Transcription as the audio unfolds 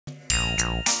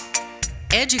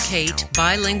Educate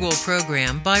bilingual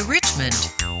program by Richmond.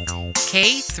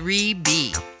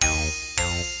 K3B.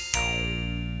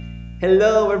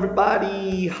 Hello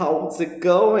everybody, how's it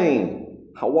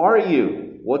going? How are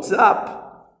you? What's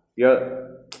up?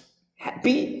 You're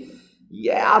happy?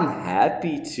 Yeah, I'm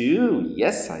happy too.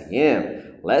 Yes, I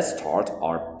am. Let's start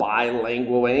our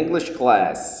bilingual English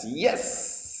class.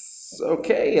 Yes!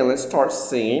 Okay, and let's start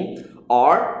singing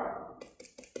our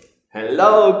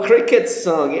Hello Cricket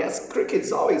song. Yes,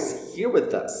 Cricket's always here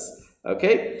with us.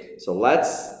 Okay, so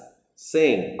let's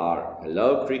sing our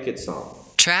Hello Cricket song.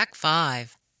 Track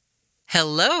 5.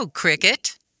 Hello,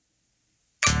 Cricket.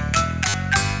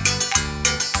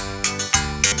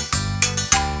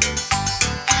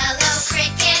 Hello,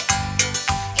 Cricket.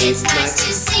 It's nice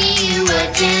to see you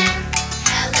again.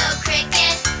 Hello,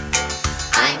 Cricket.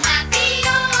 I'm happy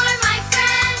you're my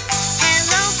friend.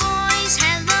 Hello, boys.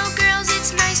 Hello, girls.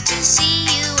 It's nice to see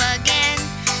you again.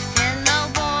 Hello,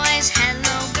 boys.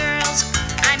 Hello, girls.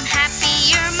 I'm happy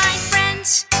you're my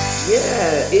friends.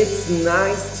 Yeah, it's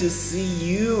nice to see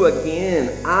you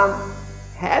again. I'm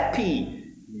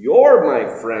happy you're my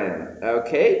friend.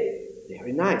 Okay,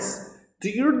 very nice. Do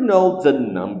you know the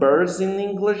numbers in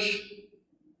English?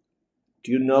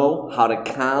 Do you know how to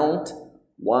count?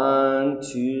 1,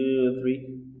 2, 3.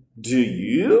 Do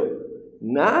you?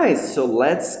 Nice. So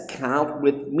let's count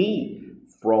with me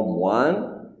from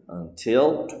 1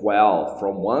 until 12.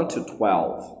 From 1 to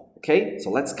 12. Okay, so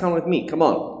let's count with me. Come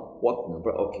on. What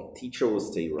number? Okay, teacher will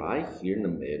stay right here in the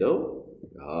middle.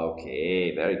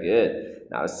 Okay, very good.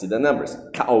 Now let's see the numbers.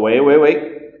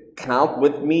 Wait. Count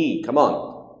with me. Come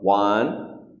on.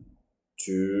 1,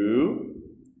 2,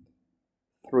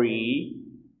 3,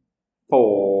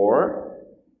 4,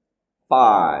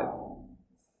 5,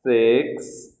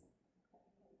 6,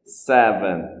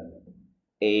 7,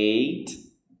 8,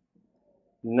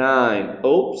 9.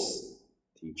 Oops.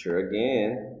 Teacher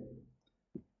again.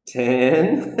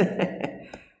 10.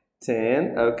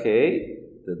 10. Okay.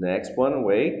 The next one,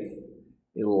 wait.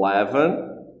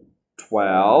 11,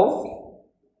 12.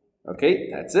 Okay,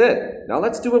 that's it. Now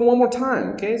let's do it one more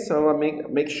time. Okay, so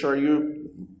make sure you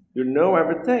know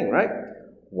everything, right?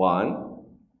 1,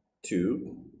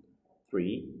 2,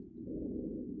 3.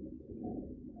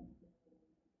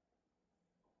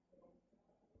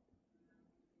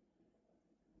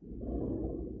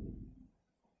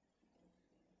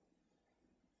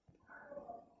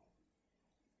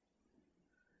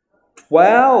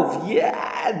 Twelve.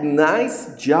 Yeah,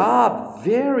 nice job.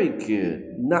 Very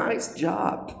good. Nice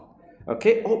job.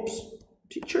 Okay, oops.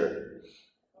 Teacher,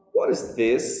 what is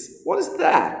this? What is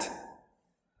that?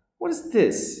 What is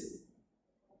this?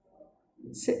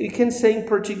 You can say in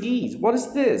Portuguese. What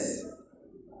is this?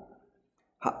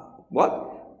 What?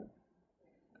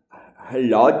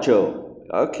 Relógio.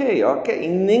 Okay.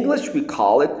 In English, we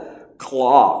call it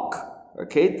clock.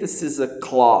 Okay, this is a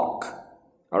clock.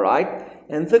 All right?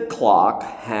 And the clock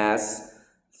has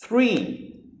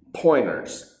 3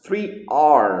 pointers, 3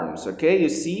 arms. Okay, you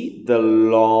see the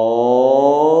long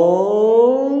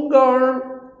arm,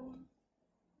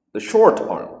 the short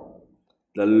arm,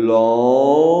 the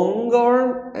long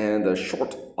arm, and the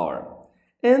short arm,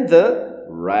 and the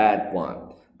red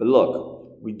one. But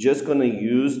look, we're just gonna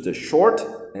use the short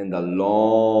and the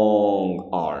long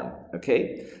arm.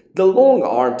 Okay, the long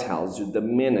arm tells you the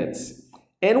minutes.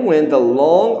 And when the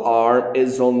long arm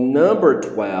is on number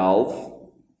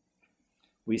 12,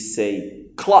 we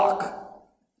say clock,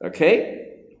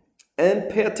 okay? And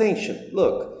pay attention.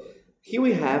 Look, here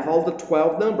we have all the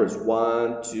 12 numbers.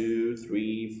 1, 2,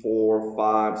 3, 4,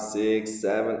 5, 6,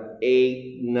 7,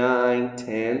 8, 9,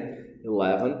 10,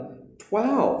 11,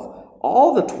 12.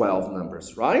 All the 12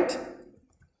 numbers, right?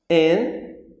 And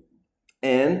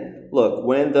look,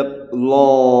 when the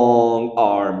long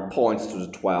arm points to the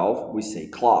 12, we say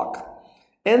clock.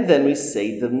 And then we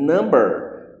say the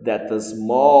number that the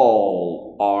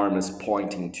small arm is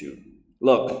pointing to.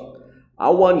 Look,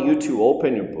 I want you to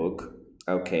open your book,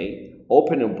 okay?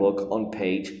 Open your book on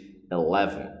page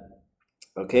 11.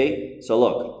 Okay? So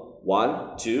look,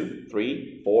 1, 2,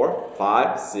 3, 4,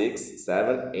 5, 6,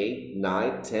 7, 8,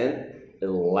 9, 10,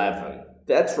 11.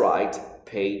 That's right,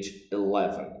 page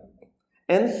 11.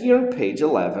 And here on page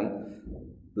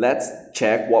 11, let's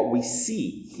check what we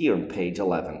see here on page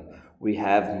 11. We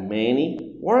have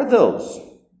many. What are those?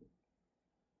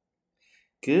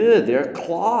 Good, they're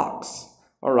clocks.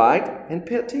 All right, and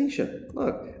pay attention.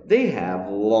 Look, they have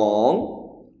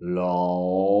long,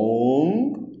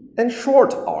 and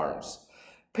short arms.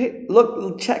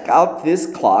 Look, check out this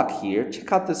clock here.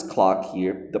 Check out this clock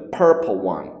here, the purple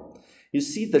one. You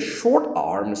see the short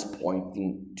arm is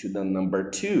pointing to the number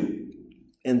 2.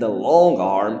 And the long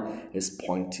arm is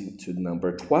pointing to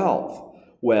number 12.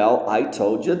 Well, I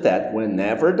told you that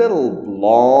whenever the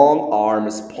long arm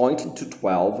is pointing to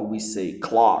 12, we say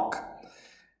clock.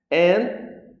 And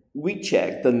we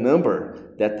check the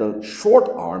number that the short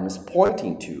arm is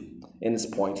pointing to, and it's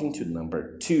pointing to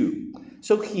number 2.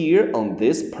 So here on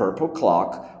this purple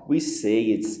clock, we say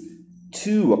it's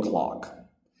 2 o'clock.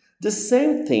 The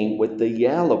same thing with the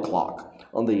yellow clock.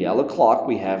 On the yellow clock,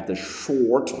 we have the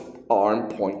short arm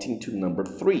pointing to number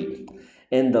 3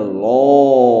 and the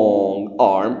long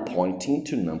arm pointing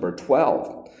to number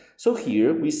 12. So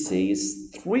here we say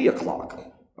it's 3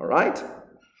 o'clock. All right?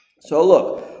 So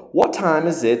look, what time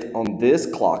is it on this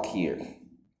clock here?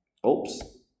 Oops.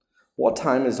 What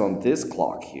time is on this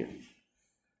clock here?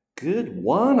 Good,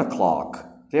 1 o'clock.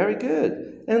 Very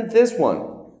good. And this one?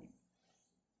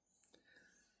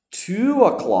 2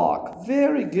 o'clock.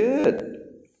 Very good.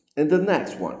 And the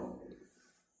next one?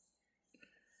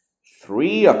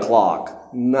 3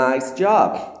 o'clock. Nice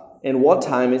job. And what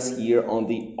time is here on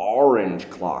the orange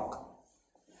clock?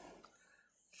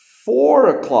 4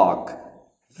 o'clock.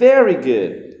 Very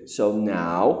good. So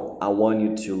now I want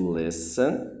you to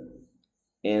listen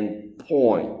and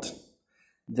point.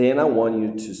 Then I want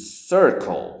you to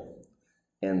circle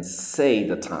and say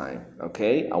the time,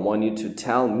 okay? I want you to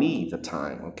tell me the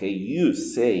time, okay? You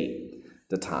say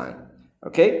the time,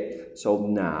 okay? So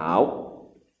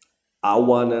now I'm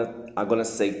gonna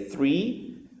say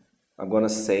 3.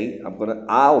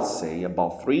 I'll say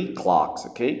about 3 clocks,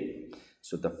 okay?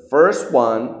 So the first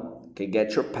one, okay,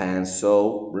 get your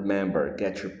pencil. Remember,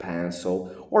 get your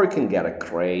pencil, or you can get a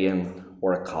crayon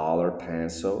or a color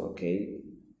pencil, okay?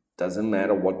 Doesn't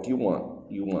matter what you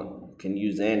want. You can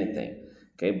use anything,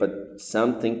 okay? But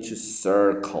something to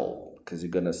circle, because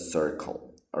you're gonna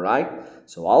circle, all right?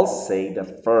 So I'll say the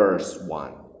first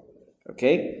one,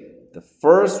 okay? The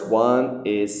first one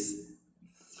is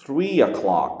 3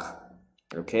 o'clock,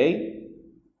 okay?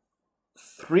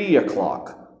 3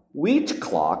 o'clock. Which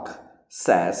clock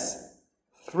says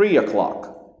 3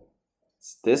 o'clock?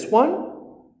 Is this one?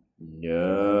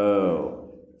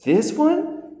 No. This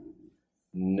one?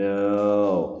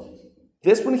 No.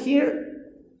 This one here?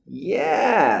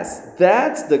 Yes,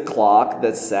 that's the clock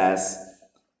that says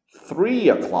 3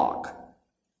 o'clock.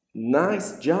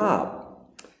 Nice job.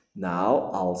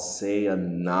 Now I'll say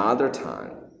another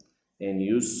time and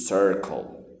you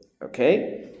circle,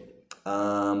 okay?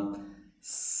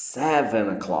 7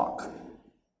 o'clock.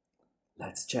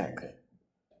 Let's check.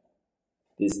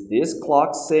 Is this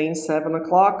clock saying 7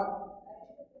 o'clock?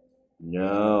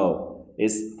 No.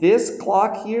 Is this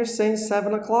clock here saying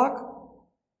 7 o'clock?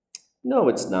 No,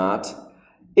 it's not.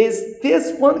 Is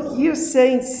this one here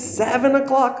saying 7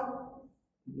 o'clock?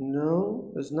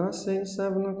 No, it's not saying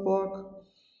 7 o'clock.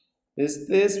 Is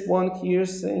this one here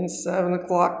saying 7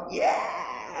 o'clock?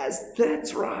 Yes,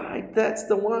 that's right. That's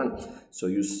the one. So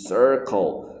you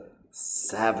circle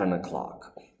 7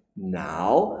 o'clock.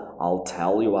 Now, I'll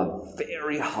tell you a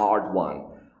very hard one.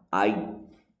 I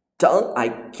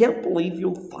can't believe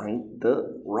you'll find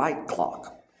the right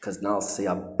clock, because now I'll say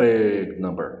a big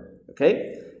number,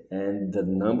 okay? And the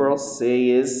number I'll say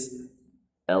is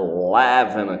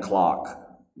 11 o'clock.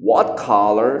 What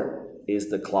color is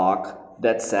the clock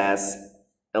that says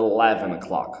 11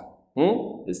 o'clock?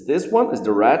 Is this one? Is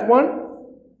the red one?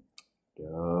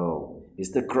 No.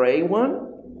 Is the gray one?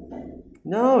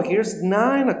 No, here's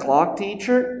 9 o'clock,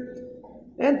 teacher.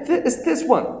 And is this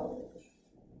one?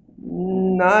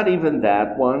 Not even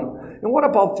that one. And what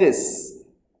about this?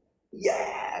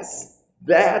 Yes,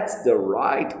 that's the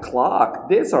right clock.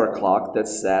 This is our clock that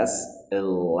says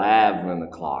 11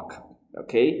 o'clock.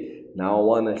 Okay, now I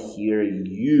want to hear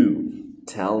you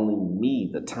telling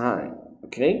me the time.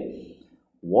 Okay,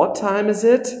 what time is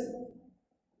it?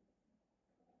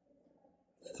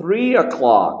 3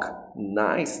 o'clock.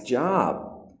 Nice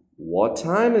job. What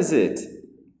time is it?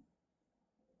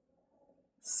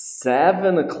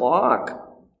 7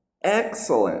 o'clock.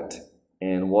 Excellent.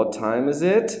 And what time is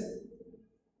it?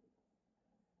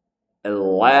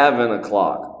 11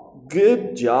 o'clock.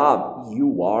 Good job.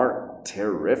 You are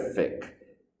terrific.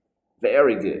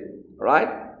 Very good. All right?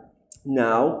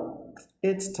 Now,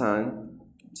 it's time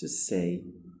to say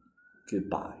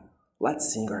goodbye.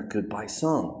 Let's sing our goodbye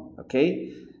song,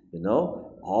 okay? You know,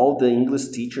 all the English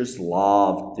teachers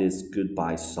love this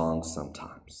goodbye song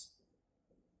sometimes.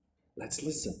 Let's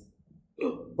listen.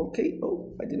 Okay.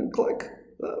 Oh, I didn't click.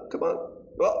 Come on.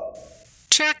 Oh.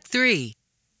 Track 3.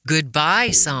 Goodbye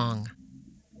Song.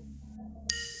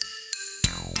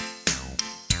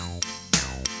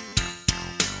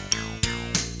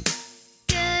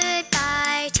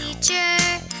 Goodbye, teacher.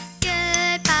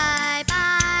 Goodbye,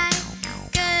 bye.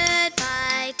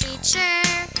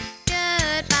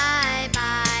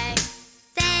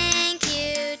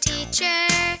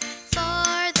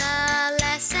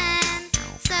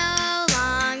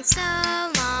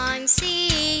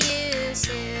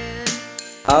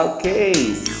 Okay,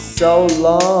 so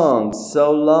long.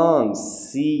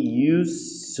 See you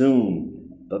soon.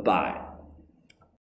 Bye-bye.